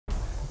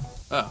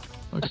Oh,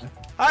 okay.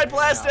 Hi,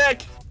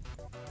 plastic!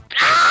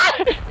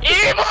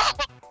 Evil!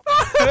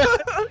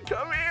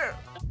 Come here!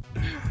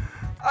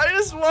 I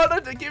just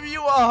wanted to give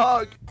you a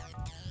hug.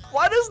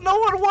 Why does no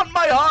one want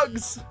my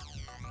hugs?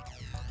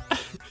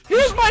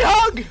 Here's my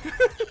hug!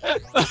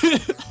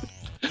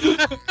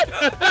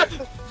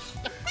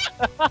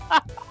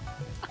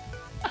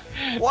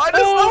 Why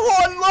does no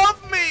one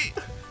love me?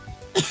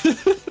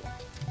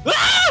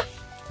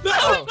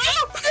 No!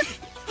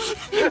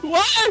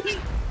 What?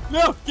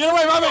 No! Get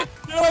away from me!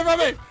 Get away from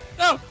me!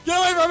 No! Get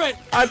away from me!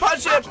 I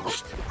punch him!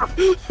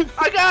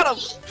 I got him!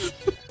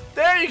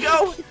 There you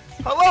go!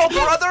 Hello,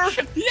 brother!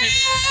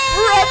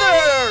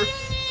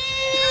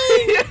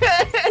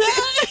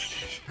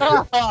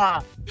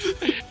 Ah!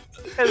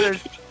 They're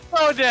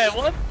so dead.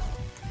 What?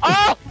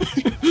 Oh!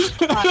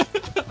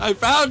 I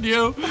found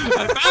you!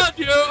 I found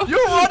you!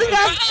 You're running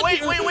out!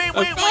 Wait, Wait,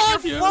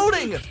 you're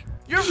floating!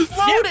 You're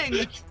floating!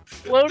 Yeah.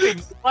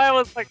 Floating. I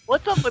was like,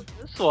 what's up with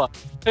this one?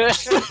 Hey,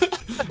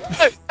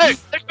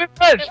 let's be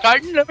friends,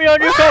 Titan. Let me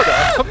on your shoulder.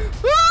 Come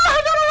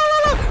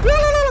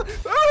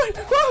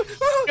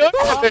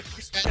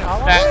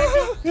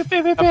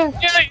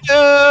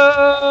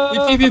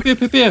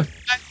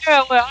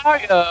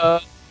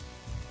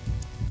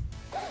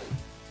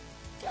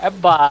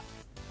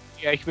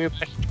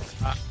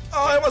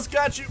Oh, I almost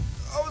got you!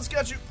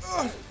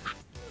 Ugh.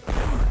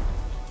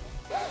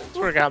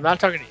 Swear to God, I'm not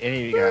talking to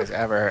any of you guys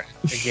ever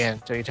again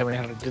until you tell me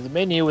how to do the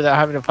menu without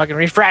having to fucking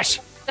refresh.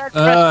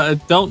 I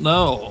don't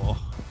know.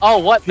 Oh,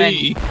 what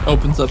He menu?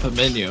 opens up a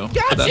menu.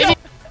 Gotcha!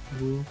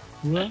 You're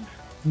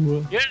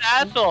an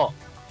asshole,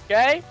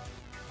 okay?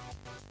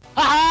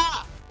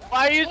 Haha!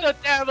 Why are you so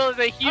terrible as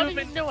a human? I don't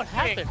even know what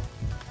happened.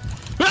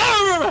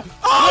 Oh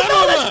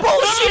no, that's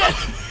bullshit!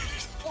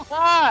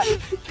 What?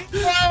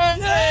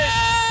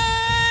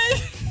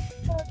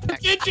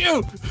 Get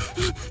you!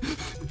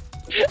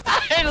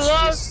 I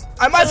love.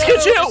 I must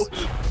get you!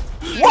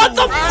 What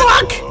the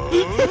fuck?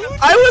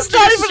 I was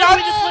not even on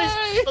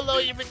below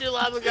your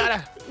medulla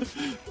oblongata.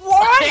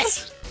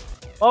 What?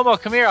 Momo,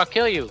 come here. I'll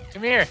kill you.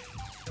 Come here.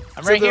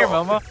 I'm right here,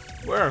 Momo.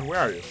 Where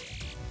are you?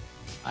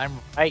 I'm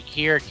right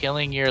here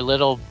killing your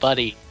little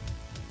buddy.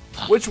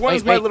 Which one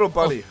is my little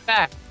buddy? Oh,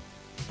 back.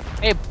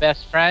 Hey,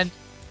 best friend.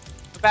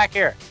 Come back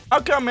here.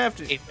 I'll come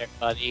after Hey you. there,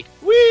 buddy.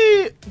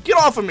 Wee! Get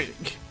off of me!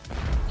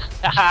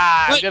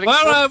 Wait,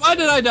 why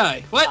did I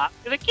die? What? I'm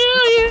gonna kill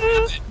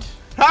you.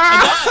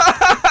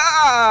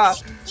 Ha!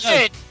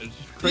 Shit.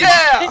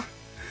 Yeah!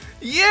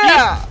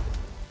 Yeah!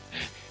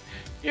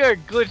 You're a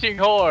glitching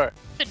whore.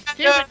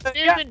 Yeah.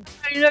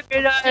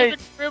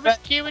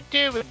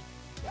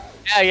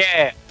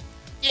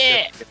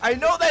 I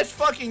know that's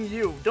fucking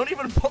you. Don't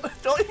even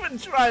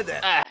try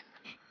that.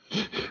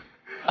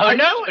 Oh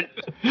no!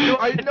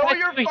 I know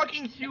you're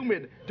fucking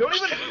human. Don't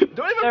even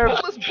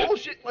pull this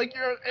bullshit like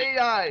you're an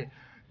AI.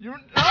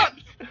 You're not.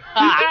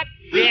 Ah,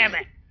 damn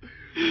it!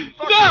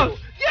 Fuck you.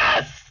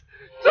 Yes!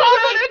 No,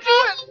 into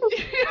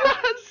it!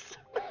 Yes!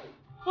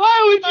 Why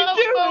would you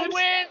do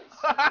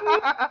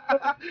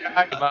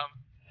Alright, Mom.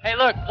 Hey,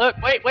 look,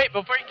 wait,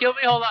 before you kill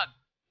me, hold on.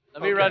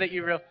 Let me run at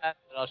you real fast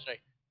and I'll show you.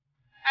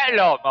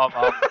 Hello,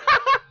 Momo.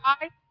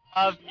 I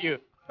love you.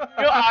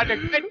 You are the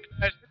greatest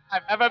person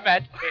I've ever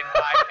met in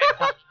my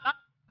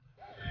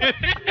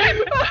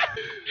entire life.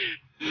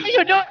 How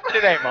you doing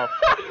today, Momo?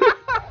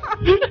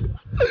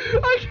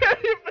 I can't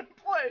even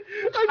play.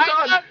 I'm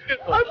done.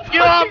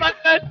 You are my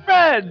best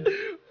friend.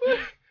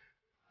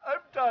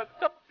 I'm done.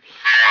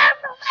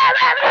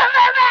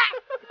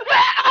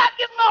 Where are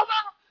you, Momo?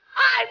 I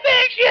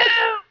miss you!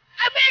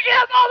 I miss you,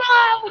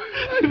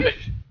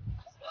 Momo!